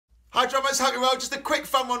Hi drummers, hope you're well. Just a quick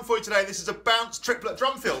fun one for you today. This is a bounce triplet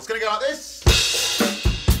drum fill. It's going to go like this.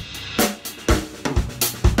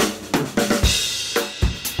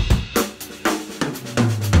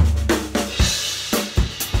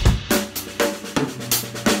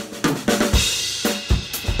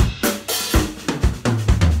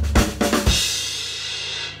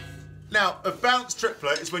 Now, a bounce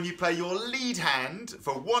triplet is when you play your lead hand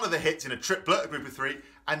for one of the hits in a triplet, a group of three,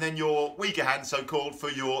 and then your weaker hand, so-called,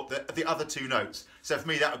 for the other two notes. So for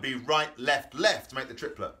me, that would be right, left, left to make the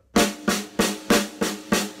triplet.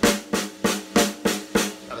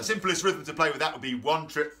 Now, the simplest rhythm to play with that would be 1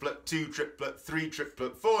 triplet, 2 triplet, 3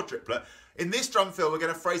 triplet, 4 triplet. In this drum fill, we're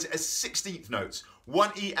going to phrase it as 16th notes.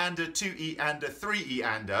 1 E-ander, 2 E-ander, 3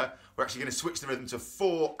 E-ander. We're actually going to switch the rhythm to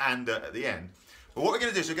 4-ander at the end. But what we're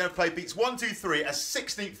going to do is we're going to play beats 1, 2, 3 as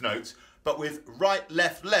 16th notes, but with right,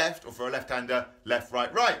 left, left, or for a left-hander, left,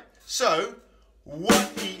 right, right. So, 1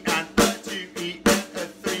 E-ander, 2 E-ander,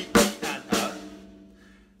 3 E-ander.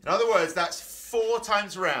 In other words, that's 4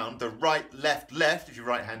 times around the right, left, left, if you're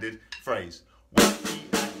right-handed, phrase. 1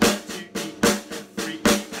 E-ander, 2 E-ander, 3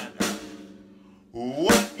 E-ander.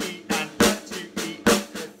 1 E-ander, 2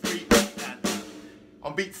 E-ander, 3 E-ander.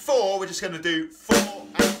 On beat 4, we're just going to do 4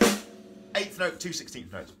 and 8th note, 2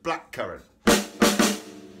 16th notes, black currant.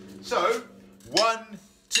 So, 1,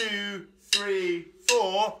 2, 3,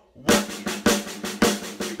 4, 1.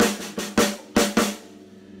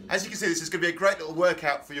 As you can see, this is going to be a great little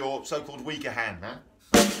workout for your so-called weaker hand, man.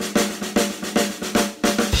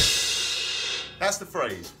 That's the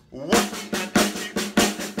phrase. 1 and 2 and 3 and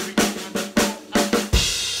 4 and.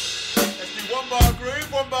 Let's do 1 bar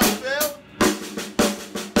groove, 1 bar fill.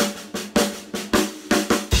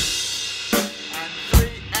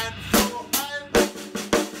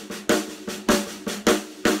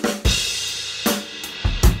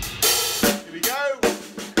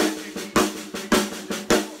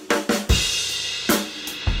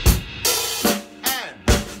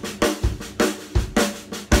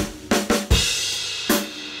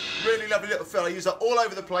 Really lovely little fill. I use that all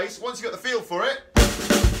over the place. Once you've got the feel for it,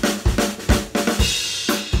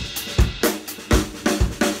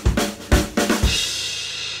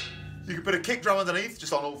 you can put a kick drum underneath,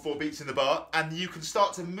 just on all 4 beats in the bar, and you can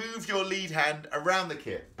start to move your lead hand around the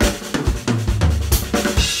kit.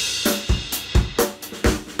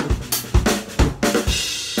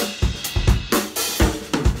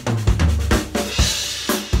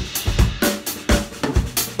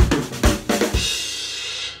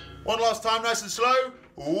 One last time, nice and slow.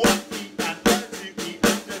 1 E-ander, 2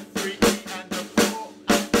 E-ander, 3 E-ander, 4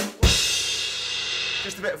 and 1.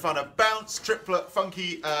 Just a bit of fun. A bounce, triplet,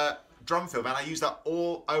 funky drum fill, man. I use that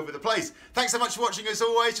all over the place. Thanks so much for watching as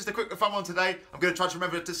always. Just a quick fun one today. I'm going to try to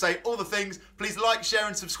remember to say all the things. Please like, share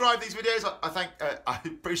and subscribe these videos. I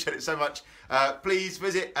appreciate it so much. Please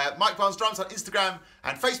visit Mike Barnes Drums on Instagram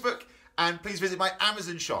and Facebook. And please visit my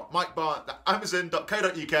Amazon shop,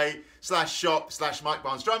 amazon.co.uk/shop/Mike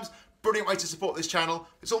Barnes Drums. Brilliant way to support this channel.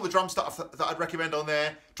 It's all the drum stuff that I'd recommend on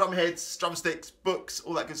there. Drum heads, drumsticks, books,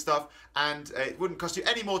 all that good stuff. And it wouldn't cost you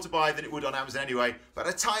any more to buy than it would on Amazon anyway. But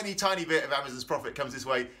a tiny, tiny bit of Amazon's profit comes this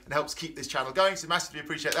way and helps keep this channel going. So massively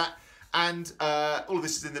appreciate that. And all of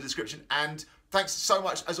this is in the description. And thanks so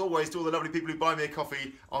much, as always, to all the lovely people who buy me a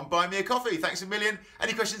coffee on Buy Me a Coffee. Thanks a million.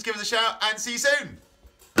 Any questions, give us a shout and see you soon.